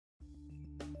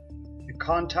the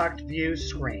Contact View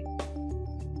screen.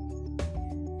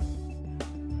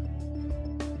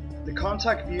 The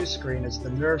Contact View screen is the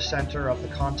nerve center of the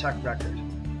contact record.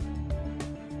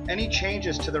 Any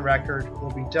changes to the record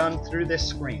will be done through this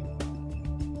screen.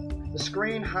 The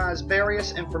screen has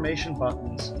various information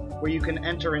buttons where you can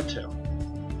enter into.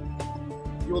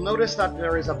 You will notice that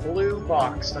there is a blue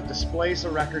box that displays the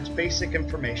record's basic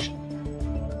information.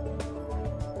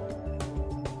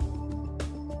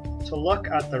 To look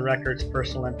at the record's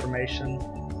personal information,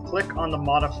 click on the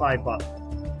Modify button.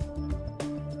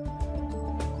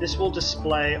 This will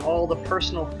display all the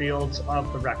personal fields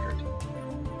of the record,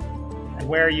 and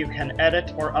where you can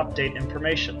edit or update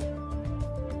information.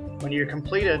 When you've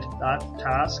completed that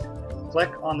task,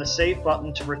 click on the Save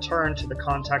button to return to the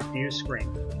Contact View screen.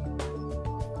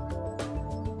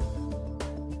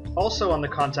 Also on the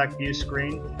Contact View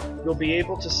screen, you'll be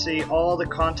able to see all the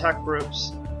contact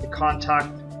groups the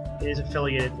contact is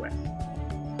affiliated with.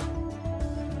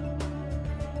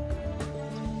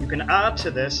 You can add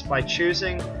to this by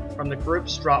choosing from the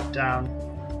Groups drop-down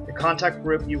the contact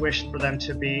group you wish for them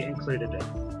to be included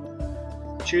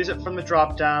in. Choose it from the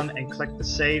drop-down and click the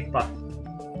Save button.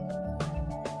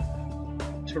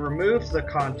 To remove the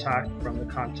contact from the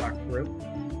contact group,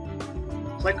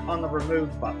 click on the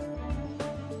Remove button.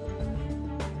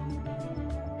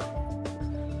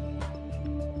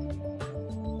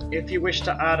 If you wish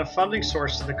to add a funding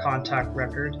source to the contact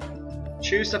record,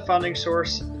 choose the funding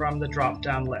source from the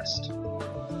drop-down list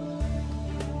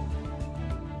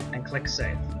and click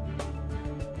Save.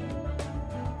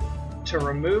 To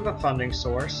remove a funding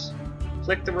source,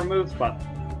 click the Remove button.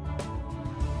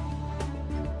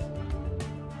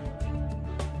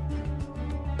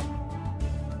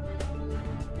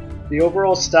 The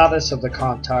overall status of the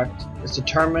contact is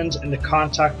determined in the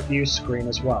Contact View screen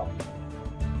as well.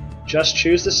 Just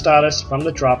choose the status from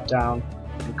the drop-down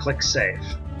and click Save.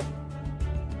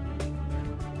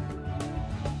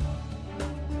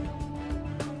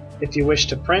 If you wish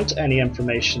to print any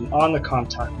information on the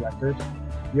contact record,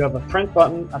 you have a Print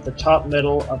button at the top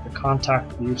middle of the Contact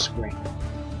View screen.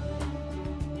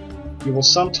 You will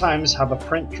sometimes have a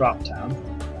Print drop-down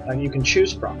that you can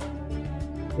choose from,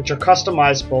 which are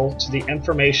customizable to the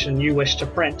information you wish to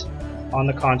print on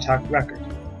the contact record.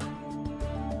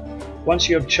 Once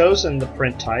you have chosen the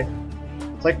print type,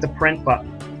 click the Print button.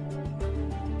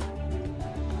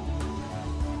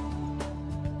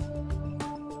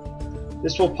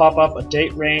 This will pop up a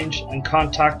date range and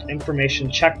contact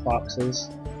information checkboxes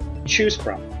to choose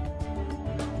from.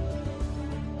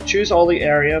 Choose all the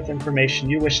area of information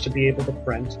you wish to be able to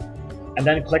print, and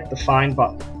then click the Find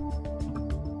button.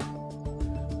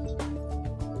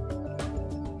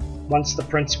 Once the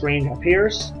print screen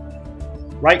appears,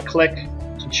 right-click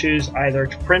to choose either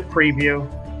to Print Preview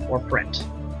or Print.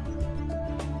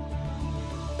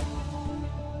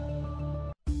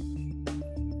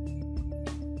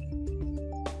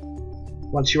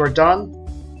 Once you are done,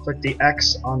 click the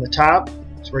X on the tab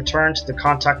to return to the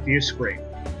Contact View screen.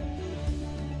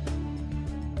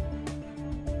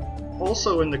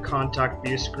 Also in the Contact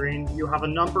View screen, you have a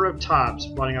number of tabs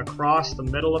running across the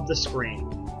middle of the screen.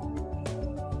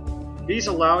 These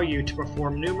allow you to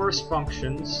perform numerous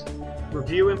functions,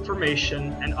 review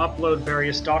information, and upload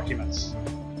various documents.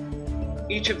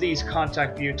 Each of these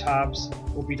Contact View tabs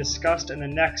will be discussed in the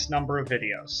next number of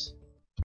videos.